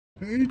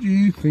Who do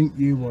you think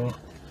you are?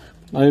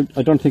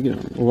 I don't think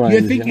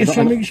You think you're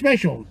something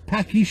special?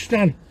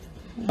 Pakistan.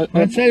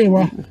 I'll tell you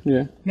what.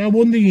 Yeah. No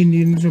wonder the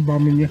Indians are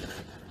bombing you.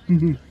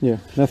 Yeah,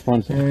 that's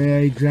fine, sir. Yeah,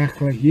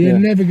 exactly. You're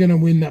never going to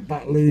win that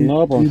battle.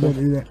 No problem, sir.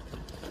 Do that.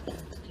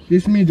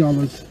 This is me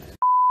dollars.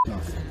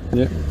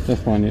 Yeah,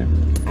 that's fine,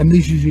 yeah. And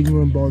this is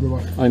England, by the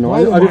way. I know.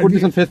 I will put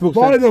this on Facebook,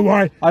 By sir. the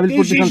way, I will put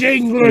this is on,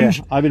 England.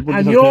 Yeah, I will put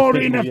and this on you're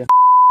Facebook, in a yeah.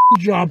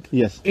 job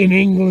Yes. in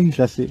England.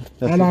 That's it.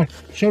 That's And it.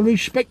 I shall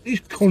respect this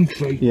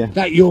country Yeah.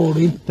 that you're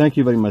in. Thank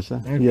you very much,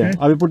 sir. Okay. Yeah,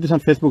 I will put this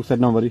on Facebook, sir.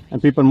 Don't worry.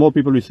 And more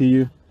people will see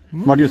you.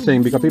 What you're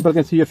saying, because people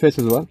can see your face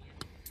as well.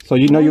 So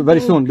you know you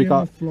very soon,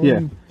 because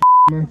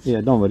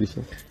yeah, don't worry,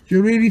 sir. Do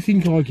you really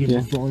think I give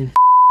a flying?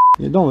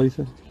 Yeah, don't worry,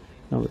 sir.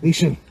 Don't worry.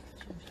 Listen.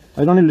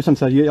 I don't need to listen,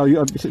 sir.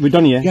 We're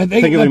done here. Yeah,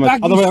 Thank you very much.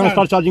 Otherwise, I'm going to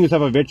start charging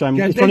yourself a wait time.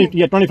 Yeah,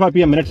 It's 25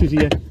 p.m. minutes is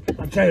here.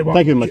 I'll tell you what.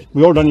 Thank you very much.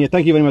 We're all done here.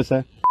 Thank you very much,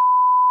 sir.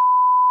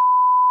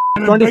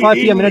 25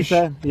 p.m. minutes,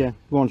 sir. Yeah,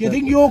 go on, Do you sir.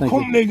 think your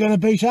company going to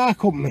beat our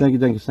company?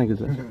 Thank you,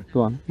 sir.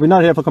 Go on. We're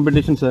not here for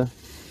competition, sir.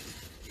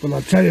 Well,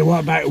 I'll tell you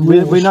what about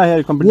wars. We're not here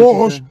for competition,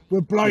 Wars sir.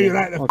 will blow you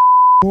out the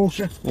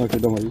water. Okay,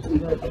 don't worry.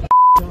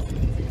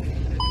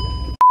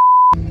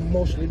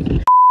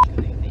 Muslim.